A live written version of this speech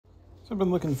I've been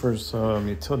looking for some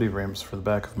utility ramps for the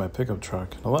back of my pickup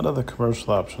truck, and a lot of the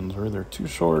commercial options are either too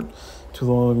short, too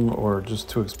long, or just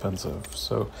too expensive.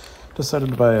 So decided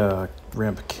to buy a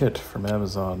ramp kit from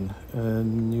Amazon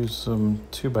and use some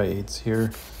 2x8s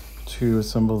here to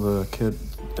assemble the kit.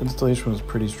 Installation was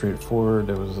pretty straightforward.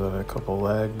 There was a couple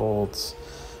lag bolts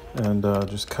and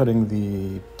just cutting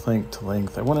the plank to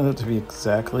length. I wanted it to be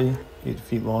exactly 8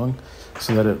 feet long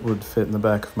so that it would fit in the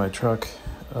back of my truck.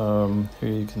 Here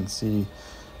you can see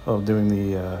doing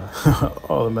the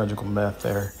all the magical math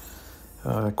there.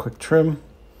 Quick trim,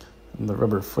 and the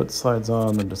rubber foot slides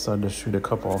on, and decided to shoot a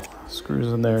couple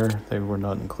screws in there. They were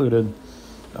not included,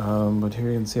 but here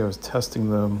you can see I was testing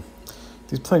them.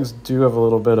 These planks do have a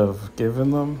little bit of give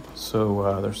in them,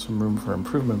 so there's some room for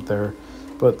improvement there,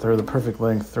 but they're the perfect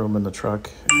length. Throw them in the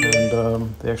truck,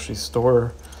 and they actually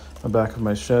store the back of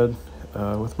my shed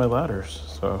with my ladders.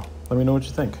 So let me know what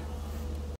you think.